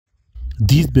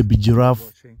This baby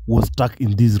giraffe was stuck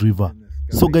in this river.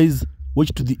 So guys,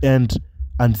 watch to the end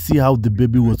and see how the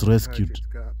baby was rescued.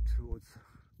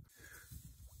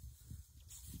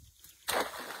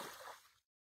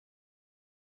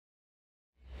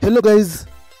 Hello guys,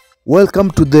 welcome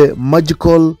to the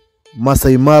magical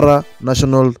Masai Mara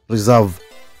National Reserve.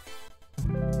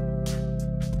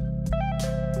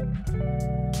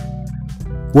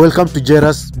 Welcome to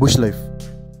Jera's Bush Life.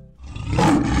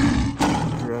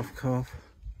 Giraffe calf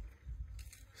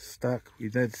stuck. We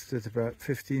registered about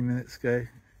 15 minutes ago.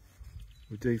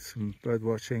 We're doing some bird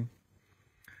watching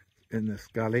in this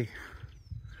gully.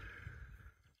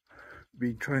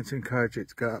 Been trying to encourage it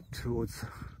to go up towards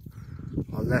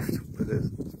our left, but there's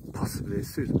possibly a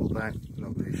suitable bank,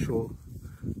 not really sure.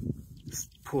 This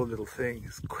poor little thing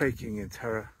is quaking in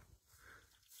terror.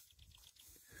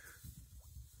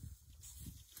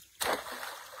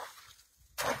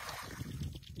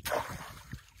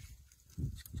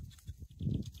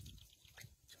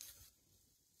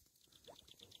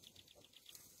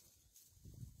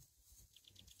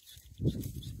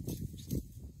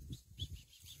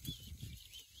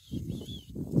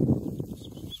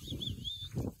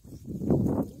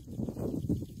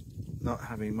 Not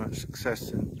having much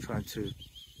success in trying to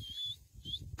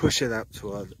push it up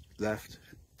to our left.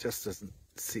 It just doesn't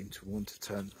seem to want to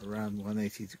turn around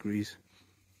 180 degrees.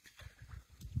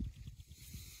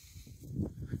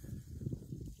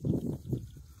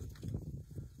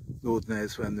 Lord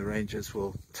knows when the rangers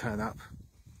will turn up.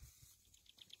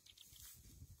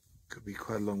 Could be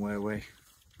quite a long way away.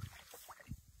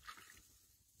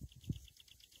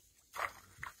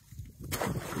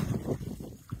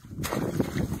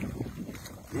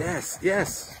 Yes,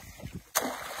 yes,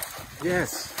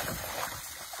 yes,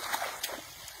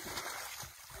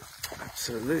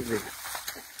 absolutely.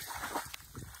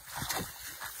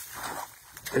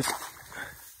 It's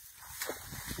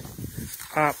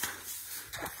up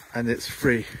and it's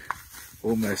free,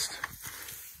 almost.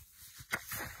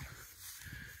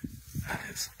 And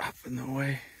it's up and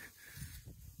away.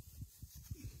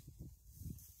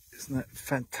 Isn't that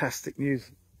fantastic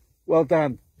news? Well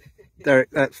done,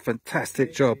 Derek, that's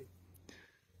fantastic job.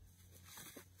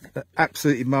 That's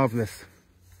absolutely marvellous.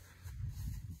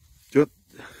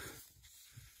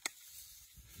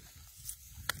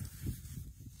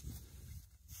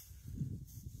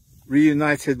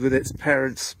 Reunited with its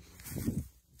parents.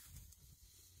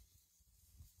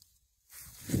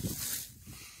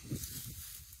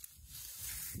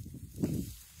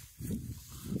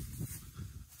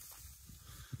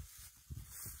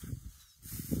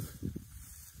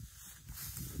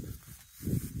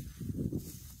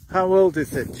 How old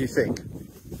is it, do you think?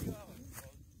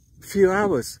 A few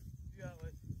hours.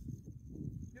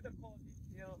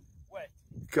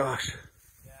 Gosh.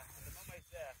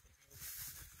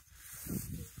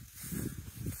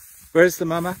 Where's the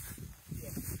mama?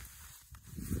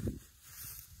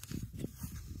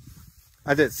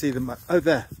 I don't see the mother. Oh,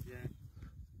 there.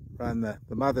 Around there.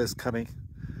 The mother's coming.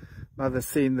 Mother's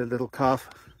seen the little calf.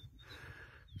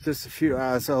 Just a few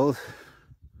hours old.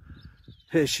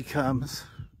 Here she comes.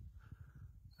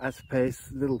 At a pace.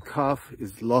 Little calf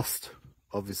is lost,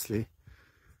 obviously.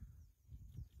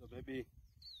 So maybe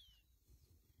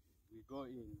we go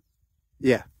in.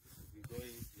 Yeah. We go in,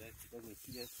 let it doesn't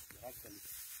see us. Actually,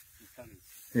 he's coming.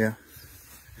 Yeah.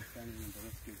 He's coming in the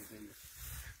rescue the baby.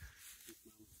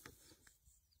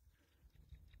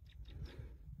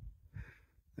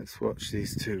 Let's watch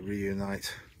these two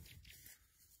reunite.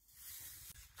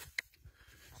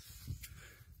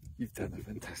 You've done a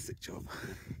fantastic job.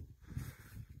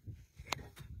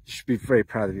 You should be very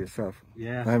proud of yourself.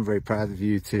 Yeah. I'm very proud of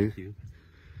you too. Thank you.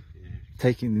 Yeah.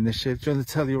 Taking the initiative. Do you want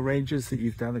to tell your rangers that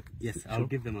you've done a Yes, I'll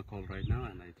give them a call right now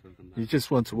and I told them that. You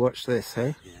just want to watch this,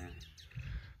 hey? Yeah.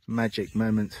 Magic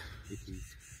moment. It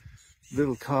is.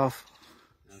 Little calf.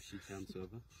 Now she comes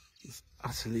over. Is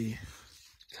utterly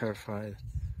terrified.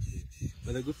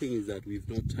 But the good thing is that we've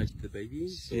not touched the baby.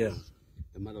 So Yeah.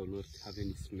 the mother will not have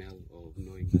any smell of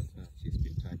knowing that she's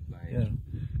been touched by,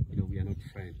 you know, we are not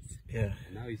friends. Yeah.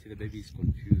 And now you see the baby is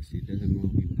confused. She doesn't know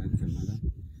if that's the mother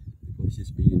because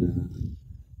she's been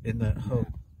In that hole,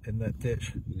 in that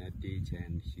ditch. in a ditch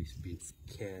and she's been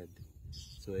scared.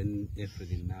 So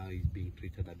everything now is being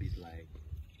treated a bit like,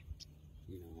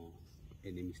 you know,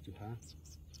 enemies to her.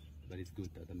 But it's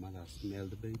good that the mother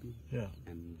smelled the baby. Yeah.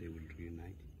 And they will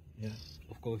reunite. Yeah.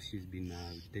 Of course, she's been in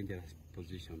a dangerous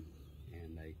position,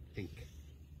 and I think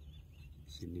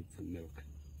she needs some milk.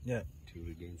 Yeah. To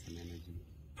regain some energy.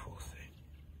 Poor thing.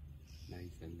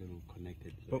 Nice and little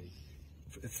connected. But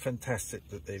it's fantastic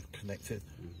that they've connected.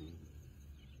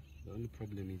 The only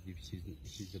problem is if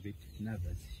she's a bit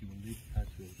nervous, she will leave her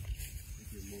to